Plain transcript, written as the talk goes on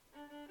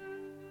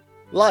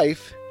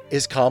Life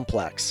is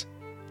complex.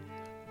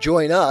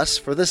 Join us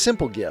for the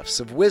simple gifts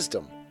of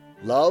wisdom,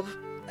 love,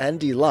 and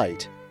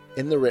delight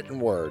in the written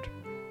word.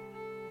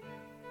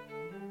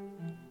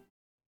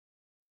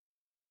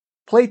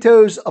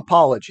 Plato's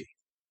Apology,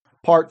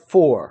 Part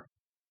 4.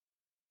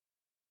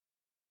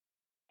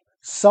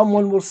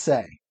 Someone will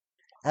say,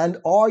 "And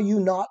are you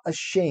not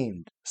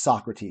ashamed,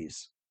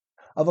 Socrates,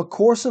 of a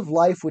course of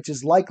life which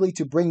is likely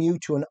to bring you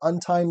to an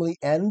untimely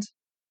end?"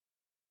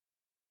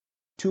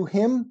 To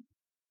him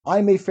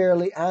I may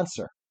fairly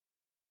answer,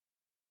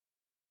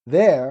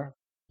 there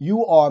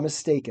you are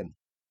mistaken.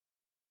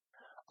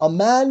 A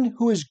man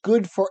who is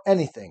good for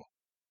anything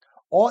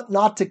ought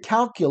not to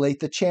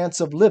calculate the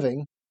chance of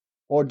living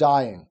or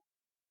dying.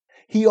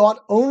 He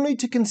ought only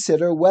to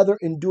consider whether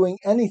in doing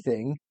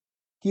anything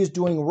he is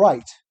doing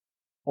right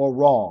or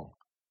wrong,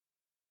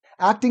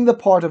 acting the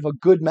part of a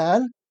good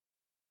man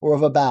or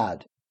of a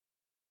bad.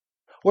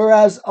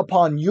 Whereas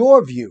upon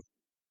your view,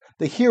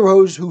 the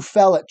heroes who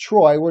fell at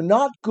Troy were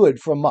not good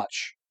for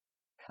much,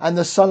 and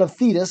the son of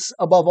Thetis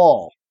above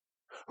all,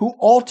 who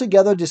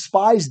altogether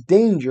despised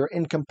danger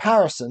in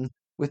comparison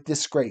with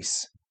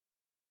disgrace.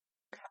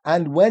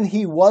 And when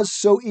he was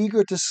so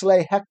eager to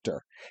slay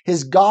Hector,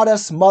 his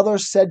goddess mother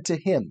said to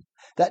him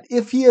that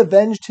if he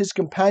avenged his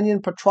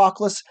companion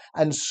Patroclus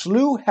and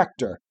slew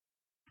Hector,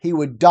 he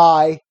would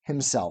die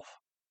himself.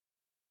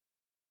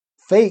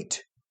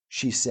 Fate,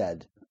 she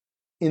said,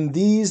 in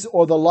these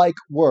or the like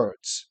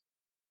words,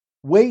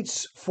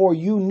 waits for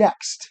you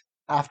next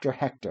after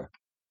Hector.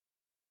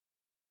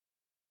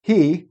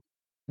 He,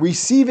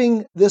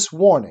 receiving this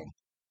warning,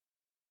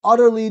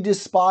 utterly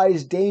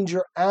despised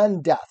danger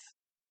and death,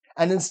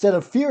 and instead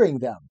of fearing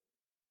them,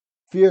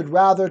 feared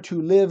rather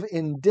to live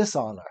in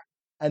dishonor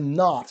and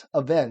not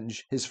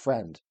avenge his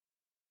friend.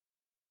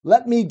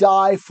 "Let me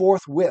die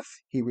forthwith,"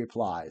 he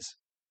replies,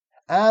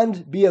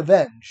 "and be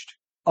avenged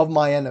of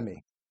my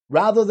enemy,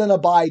 rather than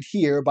abide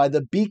here by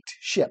the beaked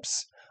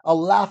ships, a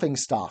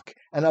laughingstock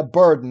and a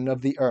burden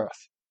of the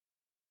earth."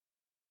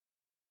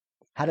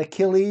 Had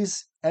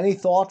Achilles any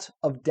thought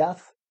of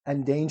death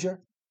and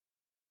danger?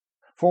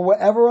 For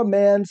wherever a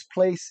man's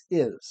place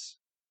is,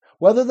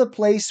 whether the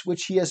place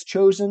which he has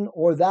chosen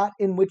or that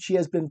in which he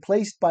has been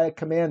placed by a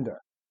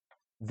commander,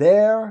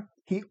 there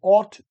he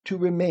ought to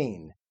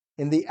remain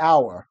in the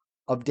hour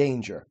of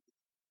danger.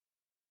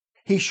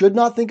 He should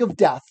not think of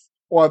death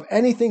or of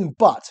anything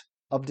but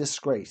of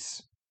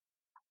disgrace.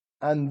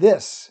 And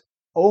this,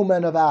 O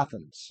men of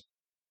Athens,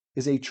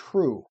 is a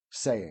true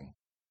saying.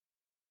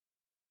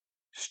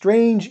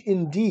 Strange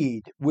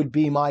indeed would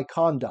be my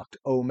conduct,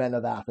 O men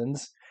of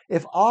Athens,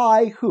 if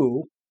I,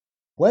 who,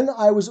 when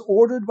I was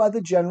ordered by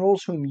the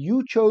generals whom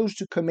you chose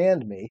to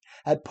command me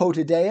at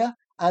Potidaea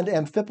and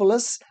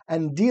Amphipolis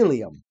and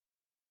Delium,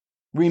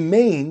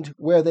 remained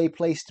where they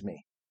placed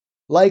me,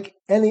 like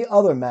any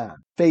other man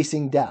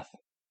facing death.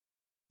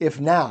 If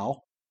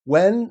now,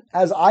 when,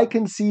 as I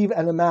conceive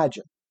and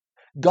imagine,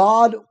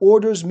 God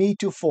orders me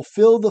to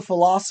fulfill the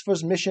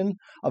philosopher's mission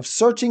of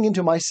searching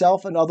into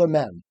myself and other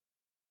men,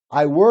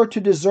 I were to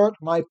desert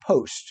my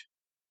post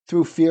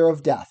through fear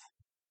of death,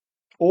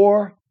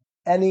 or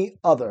any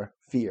other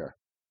fear,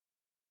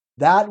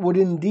 that would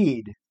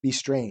indeed be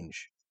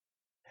strange,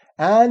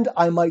 and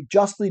I might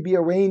justly be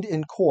arraigned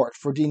in court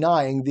for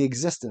denying the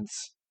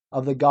existence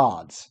of the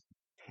gods,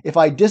 if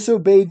I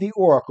disobeyed the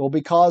oracle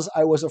because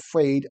I was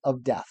afraid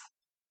of death,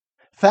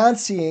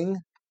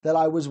 fancying that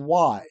I was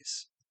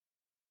wise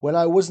when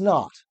I was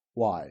not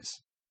wise.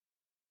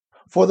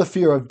 For the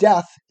fear of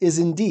death is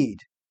indeed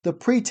the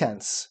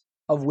pretense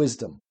of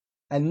wisdom,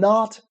 and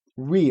not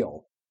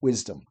real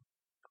wisdom,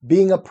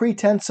 being a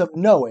pretense of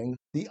knowing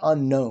the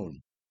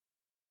unknown.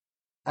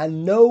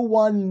 And no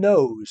one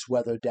knows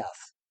whether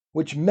death,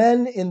 which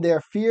men in their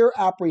fear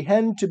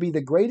apprehend to be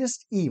the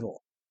greatest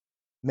evil,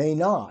 may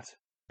not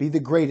be the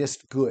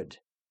greatest good.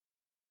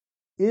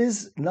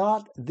 Is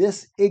not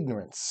this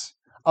ignorance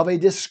of a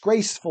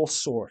disgraceful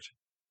sort,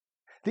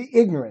 the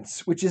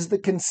ignorance which is the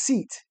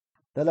conceit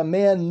that a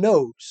man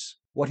knows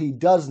what he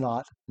does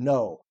not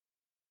know?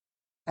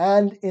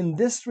 And in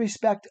this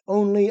respect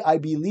only I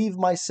believe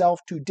myself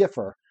to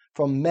differ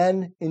from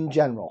men in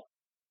general,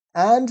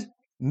 and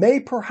may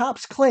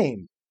perhaps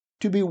claim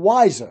to be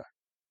wiser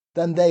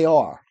than they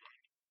are.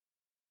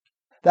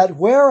 That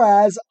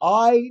whereas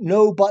I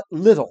know but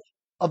little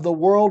of the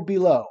world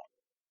below,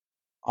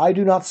 I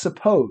do not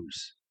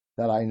suppose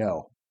that I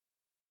know.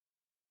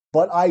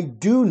 But I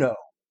do know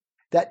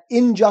that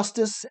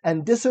injustice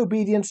and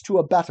disobedience to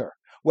a better,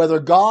 whether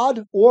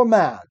God or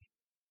man,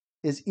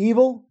 is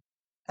evil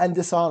and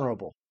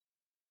dishonorable,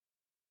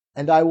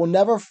 and I will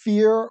never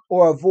fear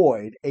or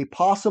avoid a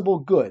possible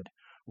good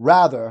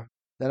rather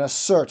than a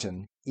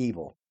certain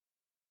evil.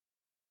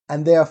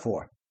 And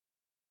therefore,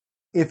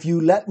 if you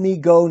let me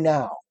go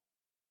now,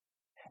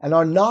 and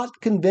are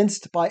not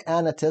convinced by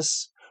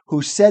Anytus,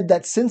 who said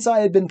that since I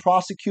had been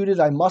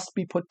prosecuted I must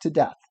be put to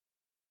death,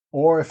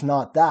 or if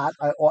not that,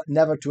 I ought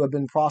never to have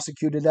been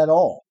prosecuted at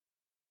all,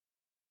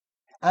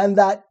 and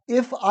that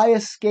if I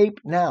escape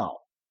now,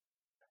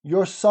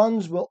 your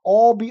sons will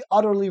all be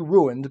utterly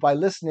ruined by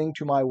listening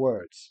to my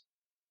words.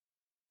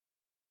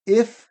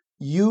 If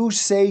you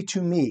say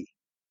to me,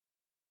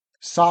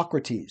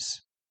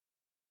 Socrates,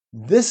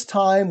 this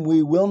time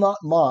we will not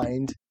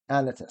mind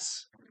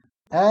Anytus,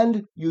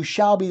 and you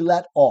shall be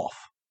let off,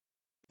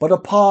 but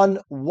upon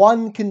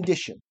one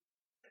condition,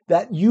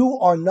 that you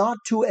are not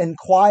to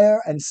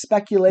inquire and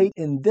speculate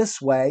in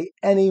this way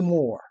any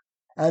more,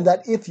 and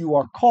that if you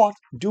are caught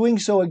doing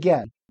so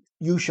again,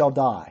 you shall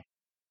die.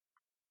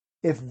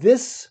 If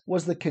this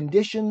was the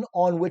condition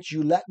on which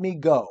you let me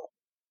go,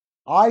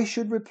 I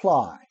should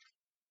reply,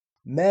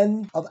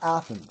 Men of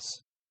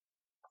Athens,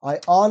 I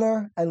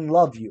honor and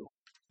love you,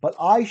 but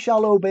I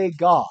shall obey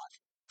God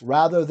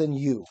rather than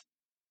you.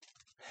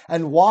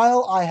 And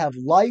while I have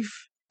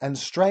life and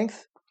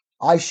strength,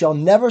 I shall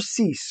never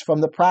cease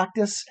from the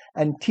practice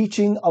and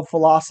teaching of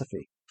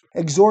philosophy,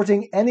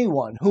 exhorting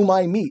anyone whom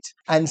I meet,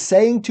 and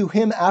saying to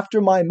him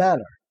after my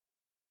manner,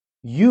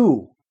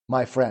 You,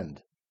 my friend,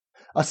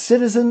 a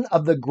citizen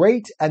of the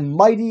great and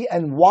mighty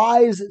and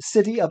wise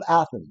city of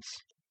Athens,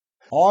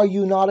 are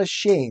you not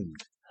ashamed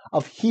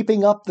of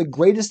heaping up the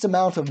greatest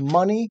amount of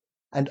money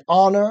and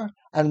honor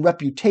and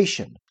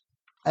reputation,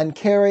 and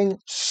caring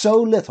so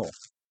little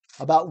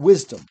about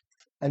wisdom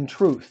and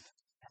truth,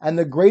 and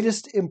the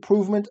greatest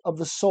improvement of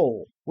the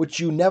soul, which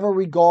you never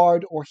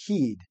regard or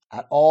heed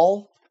at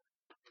all?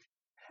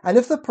 And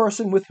if the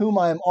person with whom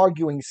I am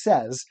arguing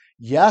says,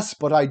 Yes,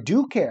 but I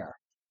do care,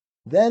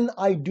 then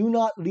I do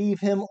not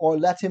leave him or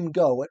let him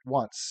go at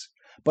once,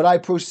 but I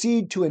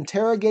proceed to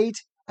interrogate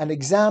and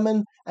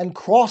examine and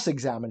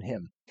cross-examine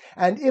him.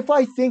 And if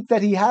I think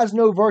that he has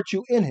no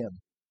virtue in him,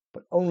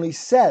 but only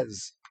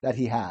says that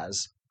he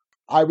has,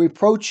 I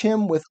reproach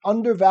him with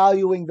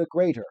undervaluing the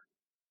greater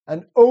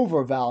and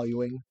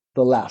overvaluing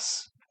the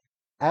less.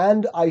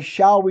 And I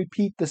shall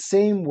repeat the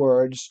same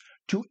words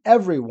to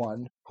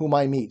everyone whom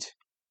I meet,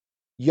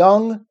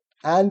 young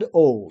and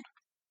old,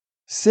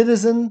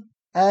 citizen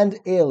and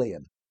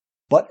alien,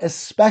 but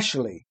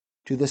especially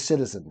to the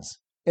citizens,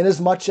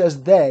 inasmuch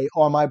as they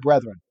are my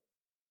brethren.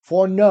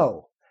 For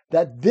know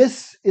that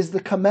this is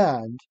the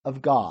command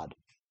of God,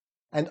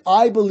 and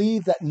I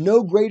believe that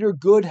no greater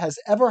good has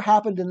ever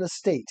happened in the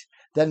state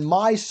than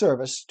my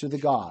service to the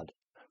God.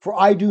 For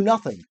I do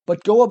nothing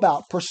but go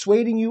about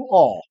persuading you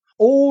all,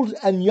 old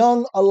and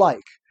young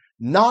alike,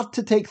 not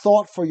to take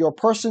thought for your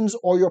persons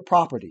or your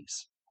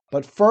properties,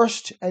 but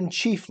first and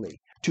chiefly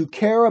to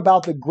care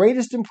about the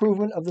greatest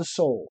improvement of the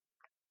soul.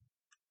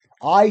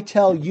 I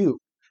tell you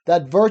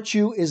that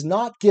virtue is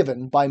not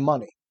given by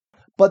money,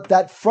 but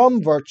that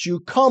from virtue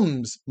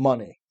comes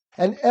money,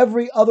 and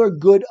every other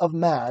good of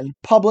man,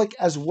 public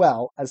as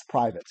well as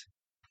private.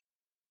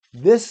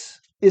 This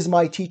is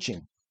my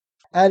teaching,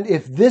 and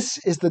if this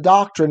is the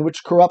doctrine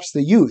which corrupts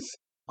the youth,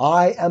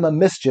 I am a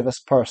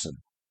mischievous person.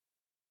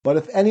 But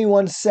if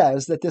anyone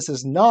says that this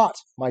is not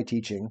my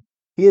teaching,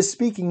 he is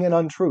speaking in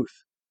untruth.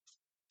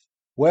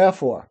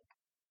 Wherefore,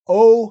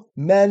 O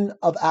men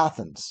of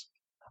Athens,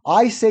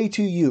 I say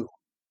to you,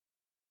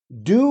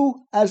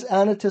 do as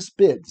Anytus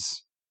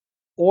bids,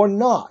 or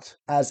not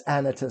as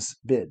Anytus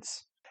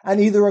bids, and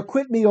either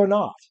acquit me or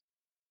not.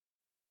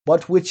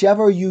 But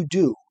whichever you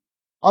do,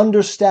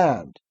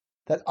 understand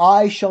that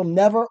I shall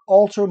never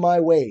alter my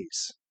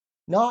ways,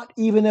 not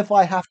even if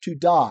I have to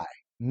die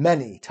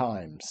many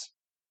times.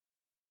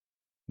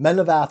 Men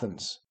of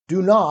Athens,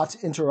 do not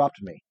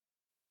interrupt me,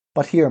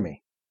 but hear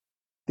me.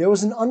 There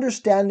was an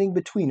understanding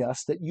between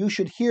us that you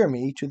should hear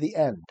me to the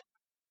end.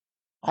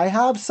 I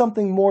have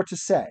something more to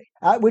say,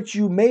 at which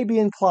you may be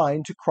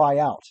inclined to cry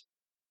out.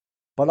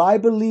 But I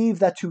believe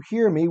that to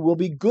hear me will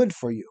be good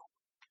for you,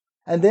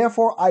 and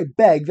therefore I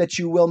beg that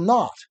you will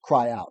not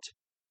cry out.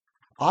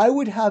 I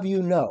would have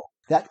you know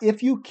that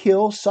if you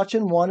kill such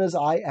an one as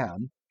I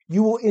am,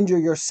 you will injure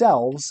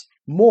yourselves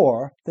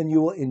more than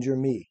you will injure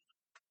me.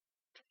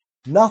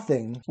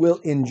 Nothing will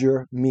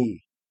injure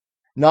me,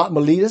 not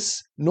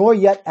Miletus, nor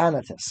yet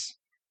Anytus.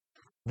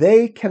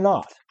 They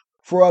cannot,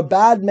 for a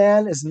bad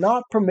man is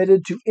not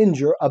permitted to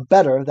injure a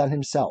better than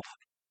himself.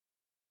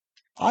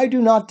 I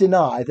do not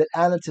deny that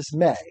Anytus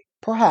may,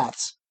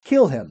 perhaps,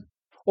 kill him,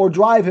 or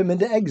drive him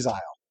into exile,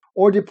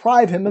 or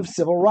deprive him of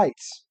civil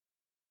rights.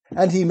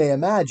 And he may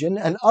imagine,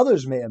 and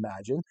others may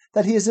imagine,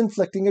 that he is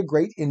inflicting a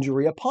great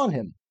injury upon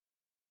him.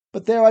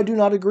 But there I do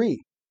not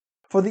agree,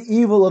 for the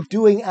evil of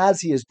doing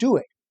as he is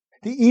doing,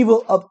 the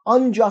evil of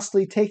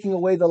unjustly taking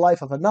away the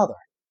life of another,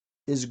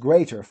 is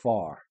greater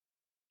far.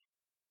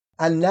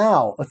 And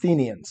now,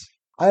 Athenians,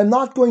 I am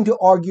not going to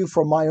argue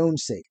for my own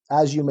sake,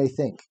 as you may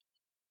think,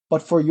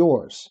 but for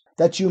yours,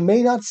 that you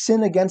may not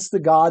sin against the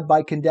God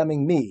by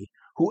condemning me,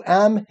 who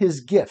am his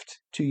gift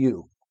to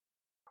you.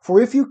 For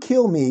if you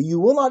kill me, you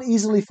will not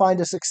easily find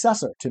a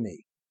successor to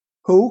me,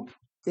 who,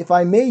 if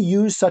I may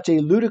use such a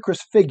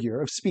ludicrous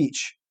figure of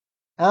speech,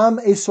 am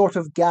a sort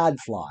of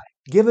gadfly,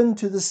 given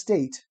to the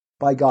state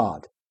by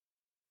God.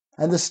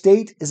 And the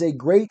state is a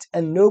great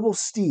and noble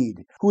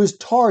steed, who is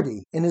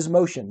tardy in his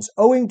motions,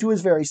 owing to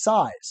his very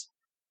size,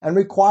 and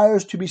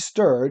requires to be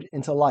stirred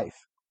into life.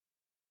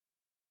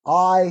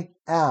 I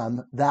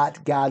am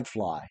that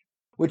gadfly,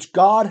 which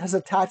God has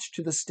attached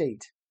to the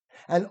state,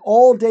 and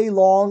all day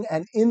long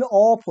and in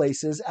all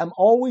places am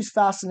always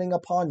fastening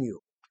upon you,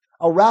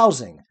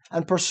 arousing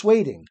and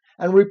persuading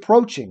and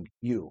reproaching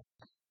you.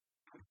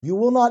 You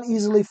will not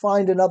easily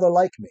find another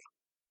like me,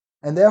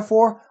 and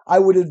therefore I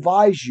would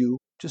advise you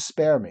to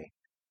spare me.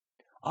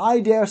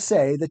 I dare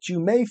say that you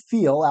may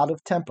feel out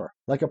of temper,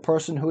 like a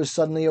person who is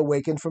suddenly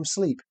awakened from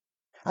sleep,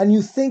 and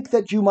you think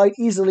that you might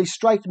easily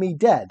strike me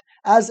dead,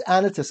 as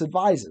Anytus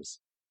advises,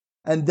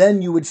 and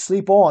then you would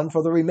sleep on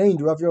for the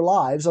remainder of your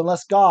lives,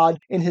 unless God,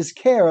 in his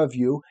care of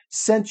you,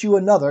 sent you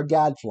another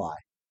gadfly.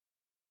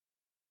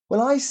 When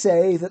I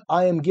say that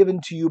I am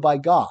given to you by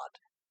God,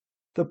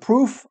 the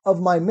proof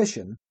of my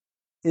mission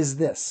is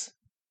this.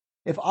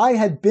 If I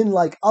had been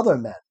like other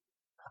men,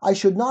 I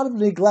should not have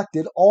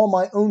neglected all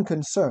my own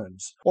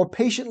concerns, or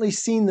patiently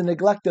seen the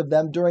neglect of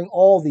them during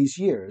all these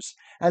years,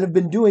 and have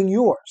been doing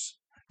yours,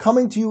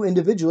 coming to you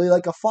individually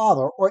like a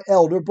father or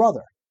elder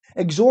brother,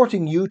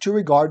 exhorting you to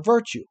regard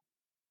virtue.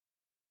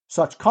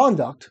 Such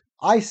conduct,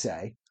 I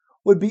say,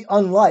 would be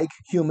unlike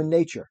human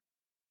nature.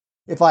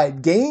 If I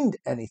had gained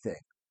anything,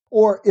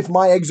 or if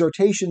my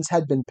exhortations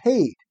had been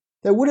paid,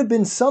 there would have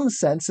been some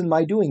sense in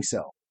my doing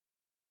so.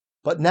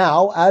 But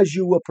now, as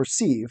you will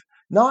perceive,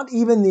 not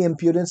even the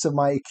impudence of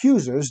my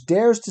accusers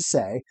dares to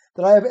say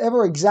that I have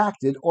ever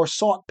exacted or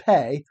sought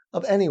pay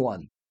of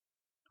anyone.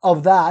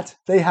 Of that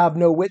they have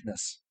no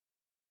witness.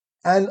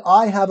 And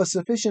I have a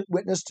sufficient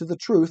witness to the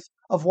truth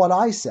of what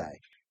I say,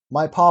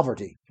 my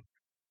poverty.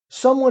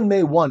 Someone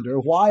may wonder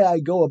why I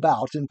go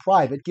about in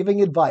private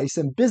giving advice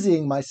and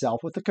busying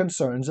myself with the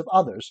concerns of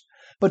others,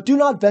 but do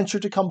not venture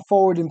to come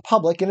forward in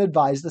public and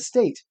advise the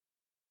state.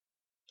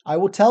 I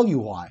will tell you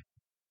why.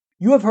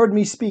 You have heard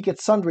me speak at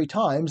sundry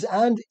times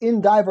and in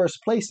divers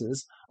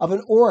places of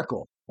an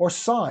oracle or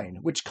sign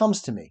which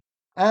comes to me,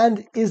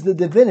 and is the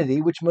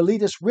divinity which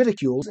Meletus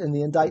ridicules in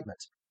the indictment.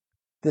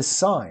 This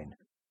sign,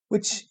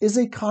 which is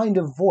a kind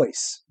of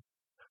voice,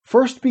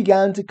 first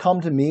began to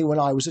come to me when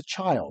I was a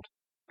child.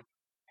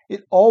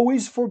 It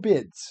always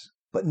forbids,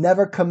 but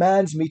never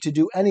commands me to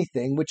do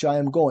anything which I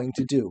am going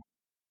to do.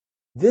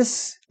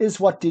 This is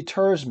what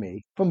deters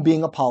me from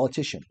being a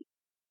politician,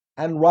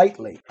 and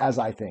rightly, as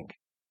I think.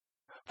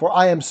 For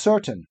I am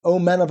certain, O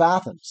men of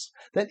Athens,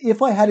 that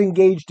if I had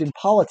engaged in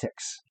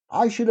politics,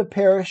 I should have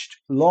perished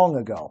long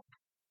ago,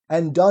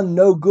 and done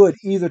no good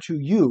either to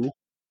you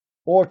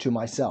or to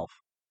myself.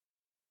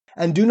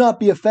 And do not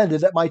be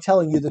offended at my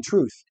telling you the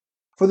truth,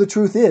 for the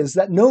truth is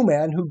that no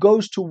man who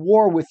goes to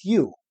war with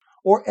you,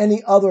 or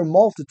any other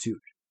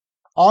multitude,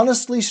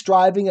 honestly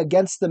striving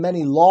against the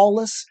many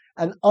lawless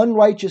and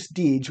unrighteous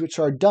deeds which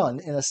are done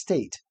in a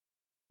state,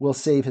 will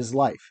save his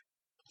life.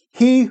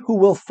 He who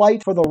will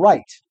fight for the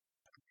right,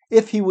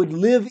 if he would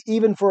live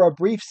even for a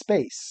brief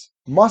space,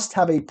 must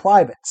have a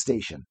private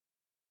station,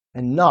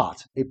 and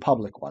not a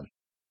public one.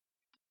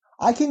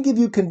 I can give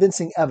you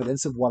convincing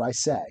evidence of what I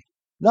say,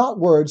 not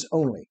words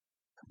only,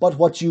 but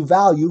what you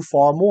value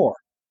far more,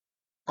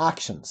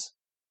 actions.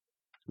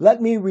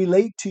 Let me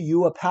relate to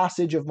you a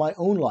passage of my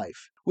own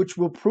life, which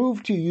will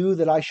prove to you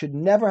that I should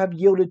never have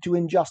yielded to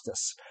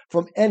injustice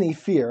from any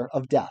fear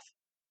of death,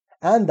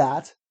 and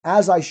that,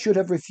 as I should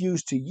have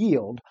refused to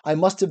yield, I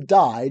must have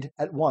died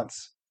at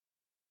once.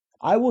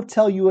 I will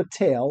tell you a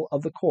tale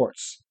of the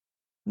courts,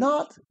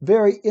 not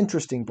very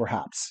interesting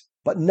perhaps,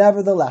 but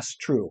nevertheless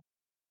true.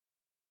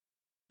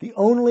 The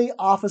only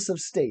office of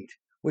state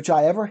which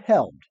I ever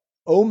held,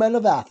 O men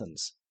of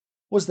Athens,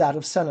 was that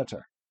of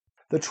senator.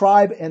 The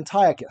tribe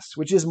Antiochus,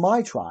 which is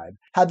my tribe,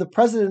 had the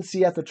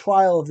presidency at the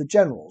trial of the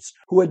generals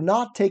who had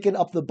not taken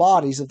up the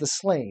bodies of the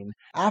slain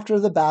after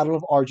the battle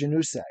of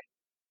Arginusae.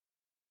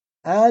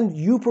 And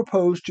you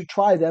proposed to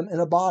try them in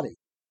a body,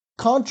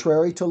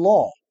 contrary to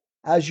law,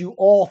 as you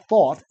all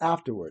thought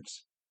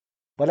afterwards.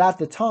 But at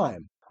the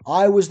time,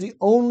 I was the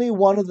only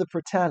one of the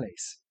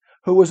Prytanes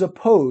who was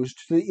opposed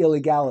to the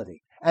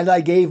illegality, and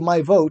I gave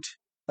my vote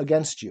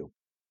against you.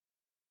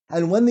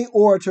 And when the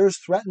orators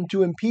threatened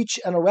to impeach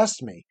and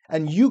arrest me,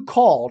 and you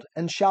called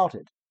and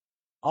shouted,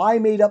 I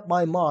made up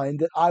my mind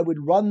that I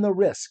would run the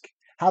risk,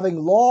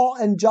 having law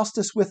and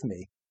justice with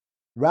me,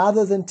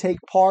 rather than take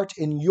part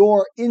in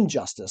your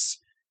injustice,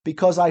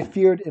 because I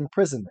feared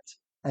imprisonment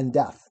and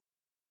death.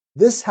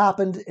 This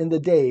happened in the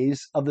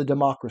days of the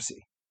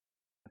democracy.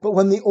 But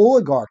when the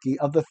oligarchy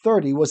of the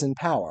 30 was in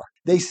power,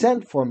 they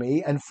sent for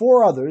me and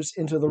 4 others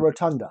into the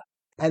rotunda,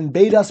 and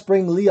bade us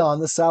bring Leon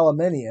the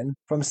Salaminian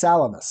from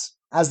Salamis,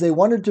 as they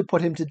wanted to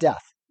put him to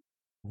death.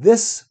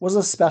 This was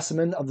a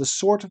specimen of the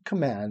sort of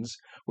commands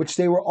which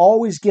they were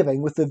always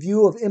giving with the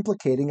view of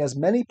implicating as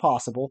many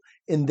possible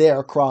in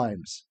their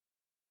crimes.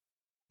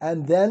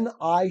 And then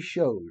I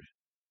showed,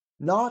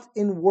 not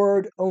in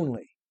word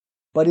only,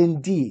 but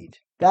in deed,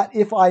 that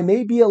if I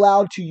may be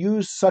allowed to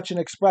use such an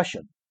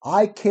expression,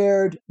 I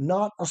cared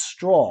not a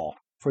straw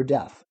for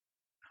death,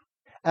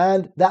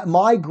 and that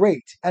my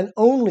great and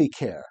only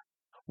care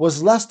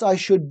was lest I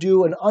should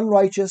do an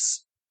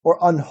unrighteous or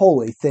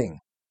unholy thing.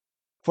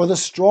 For the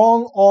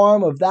strong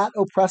arm of that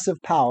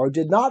oppressive power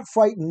did not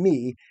frighten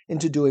me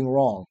into doing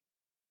wrong.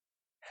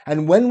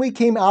 And when we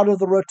came out of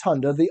the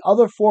rotunda, the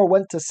other 4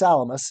 went to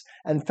Salamis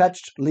and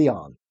fetched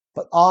Leon.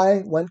 But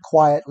I went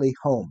quietly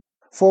home,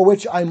 for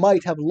which I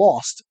might have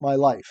lost my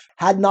life,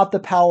 had not the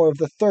power of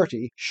the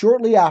 30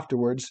 shortly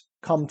afterwards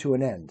come to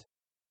an end.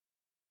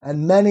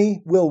 And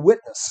many will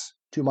witness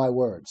to my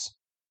words.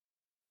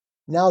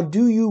 Now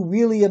do you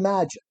really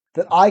imagine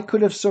that I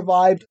could have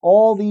survived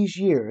all these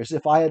years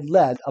if I had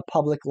led a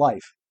public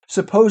life,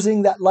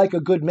 supposing that like a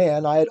good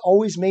man I had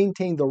always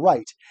maintained the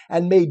right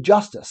and made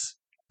justice,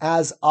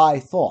 as I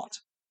thought,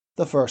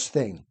 the first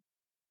thing?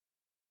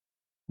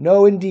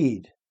 No,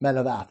 indeed, men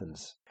of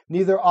Athens,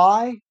 neither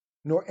I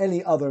nor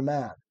any other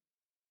man.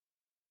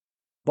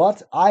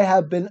 But I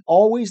have been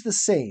always the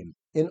same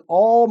in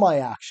all my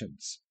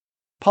actions,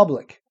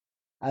 public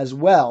as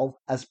well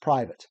as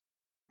private,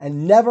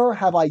 and never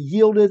have I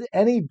yielded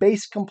any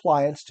base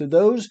compliance to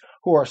those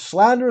who are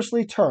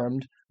slanderously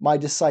termed my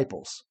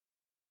disciples,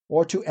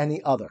 or to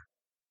any other.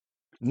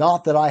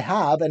 Not that I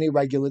have any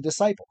regular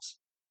disciples,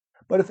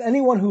 but if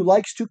anyone who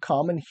likes to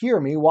come and hear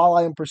me while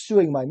I am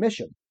pursuing my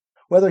mission,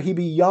 whether he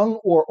be young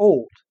or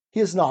old, he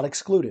is not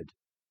excluded.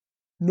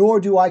 Nor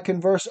do I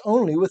converse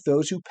only with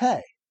those who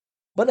pay,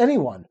 but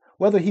anyone,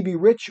 whether he be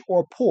rich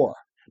or poor,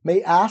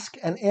 may ask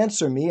and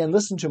answer me and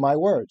listen to my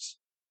words.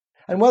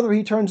 And whether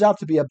he turns out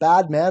to be a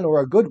bad man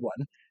or a good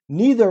one,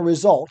 neither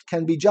result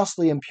can be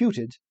justly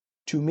imputed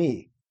to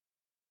me.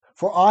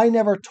 For I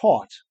never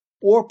taught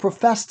or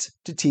professed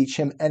to teach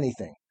him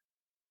anything.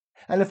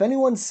 And if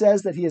anyone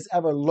says that he has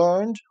ever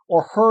learned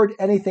or heard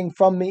anything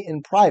from me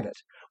in private,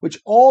 which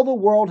all the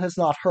world has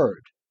not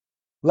heard,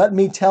 let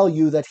me tell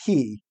you that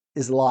he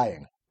is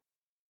lying.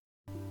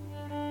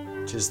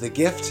 'Tis the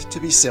gift to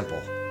be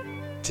simple.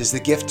 'Tis the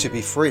gift to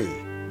be free.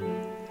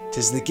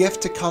 'Tis the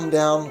gift to come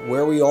down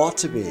where we ought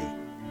to be.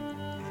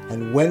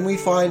 And when we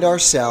find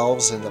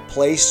ourselves in the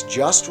place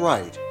just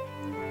right,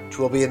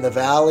 'twill be in the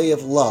valley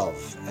of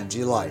love and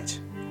delight.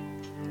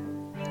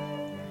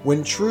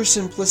 When true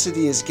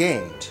simplicity is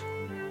gained,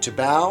 to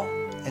bow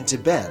and to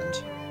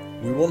bend,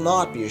 we will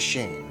not be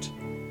ashamed.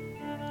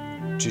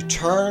 To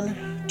turn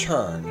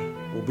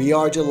will be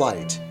our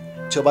delight,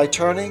 till by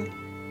turning,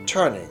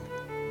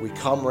 we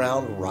come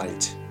round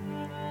right.